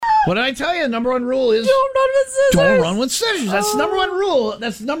What did I tell you? The number one rule is Don't run with scissors. don't run with scissors. That's the number one rule.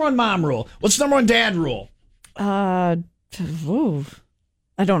 That's the number one mom rule. What's the number one dad rule? Ooh,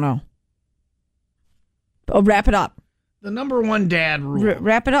 I don't know. Oh, wrap it up. The number one dad rule.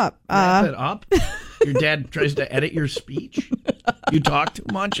 Wrap it up. Wrap it up? Your dad tries to edit your speech? You talk too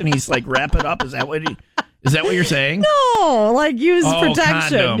much and he's like, wrap it up? Is that what you're saying? No, like use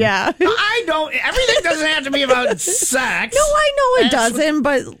protection. Condom. Yeah. I don't. Everything doesn't have to be about sex. No, I know it doesn't,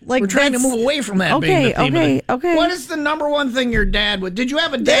 but like we're trying to move away from that. Okay, being the theme of it. okay. What is the number one thing your dad would? Did you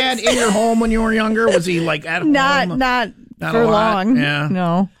have a dad in your home when you were younger? Was he like at home? Not for a lot? long. Yeah.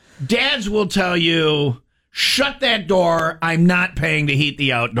 No. Dads will tell you, shut that door. I'm not paying to heat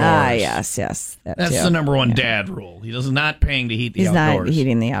the outdoors. Yes. That's the number one dad rule. He is not paying to heat the outdoors. He's not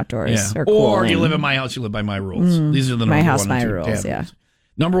heating the outdoors. Yeah. Or Or you live in my house, you live by my rules. These are the number my house, one my and two rules. dad Yeah. rules.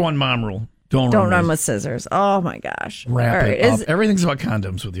 Number one mom rule. Don't run with scissors. Oh my gosh. Wrap All it right, up. Everything's about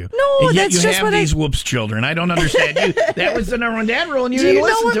condoms with you. No, and yet that's you just have what these whoops children. I don't understand you. That was the number one dad rule, and you Do you didn't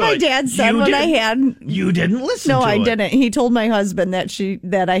know listen what to my it. dad said when I had? You didn't listen. No, to I it. didn't. He told my husband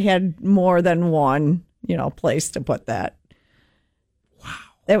that I had more than one, place to put that. Wow.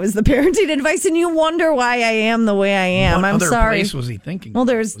 That was the parenting advice, and you wonder why I am the way I am. What I'm other sorry. place was he thinking? Well,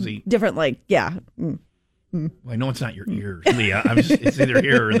 there's Was he- different, Well, I know it's not your ears, Leah. It's either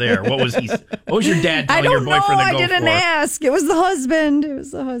here or there. What was your dad I telling your don't know. boyfriend to I go didn't for? ask. It was the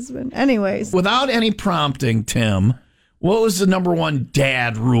husband. Anyways. Without any prompting, Tim, what was the number one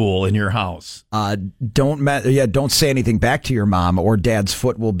dad rule in your house? Don't say anything back to your mom, or dad's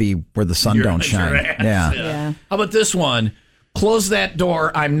foot will be where the sun don't shine. Your ass, Yeah. How about this one? Close that door.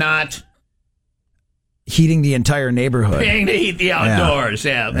 I'm not heating the entire neighborhood. paying to heat the outdoors.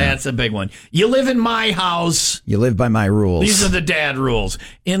 Yeah, that's a big one. You live in my house. You live by my rules. These are the dad rules.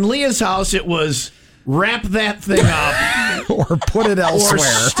 In Leah's house, it was wrap that thing up or put it elsewhere.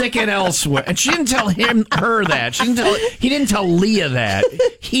 Or stick it elsewhere. And she didn't tell her that. He didn't tell Leah that.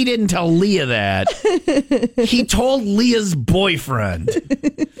 He didn't tell Leah that. He told Leah's boyfriend,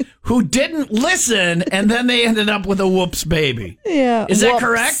 who didn't listen, and then they ended up with a whoops baby. Yeah. Is that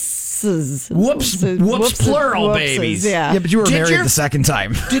correct? Whoops, plural babies. Yeah. But you were married the second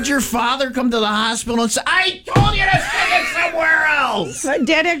time. Did your father come to the hospital and say, I told you to stick it somewhere else? My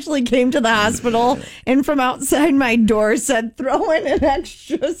dad actually came to the hospital and from outside my door said, throw in an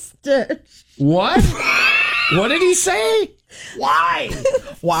extra stitch. What? What did he say? Why?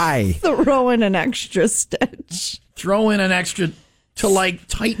 Why? Throw in an extra stitch. Throw in an extra to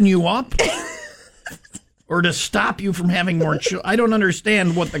tighten you up? Or to stop you from having more children? I don't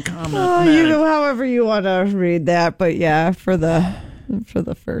understand what the comment meant. However you want to read that, but yeah, for the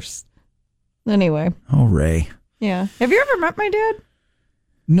first. Anyway. Oh, Ray. Yeah. Have you ever met my dad?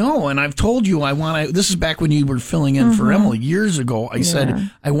 No, and I've told you this is back when you were filling in for Emily years ago. I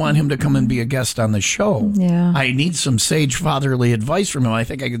said I want him to come and be a guest on the show. Yeah. I need some sage fatherly advice from him. I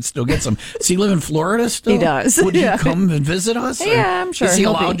think I could still get some. Does he live in Florida still? He does. Would he come and visit us? Yeah, I'm sure. Is he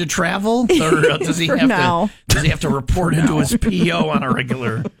allowed to travel? Or does he have to report into his PO on a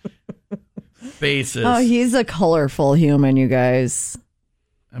regular basis? Oh, he's a colorful human, you guys.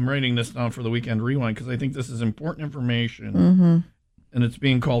 I'm writing this down for the Weekend Rewind because I think this is important information. And it's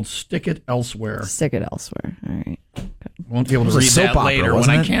being called Stick It Elsewhere. Stick it elsewhere. All right. Won't be able to read that later. When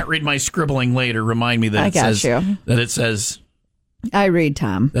I can't read my scribbling later, remind me that it says. I read,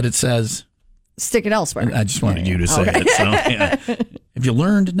 Tom. That it says. Stick it elsewhere. I just wanted you to say it. So, yeah. Have you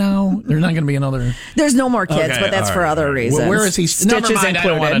learned now? There's not going to be another. There's no more kids, but that's for other reasons. Well, where is he? Stitches Never mind.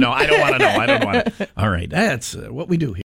 included. I don't want to know. All right. That's what we do here.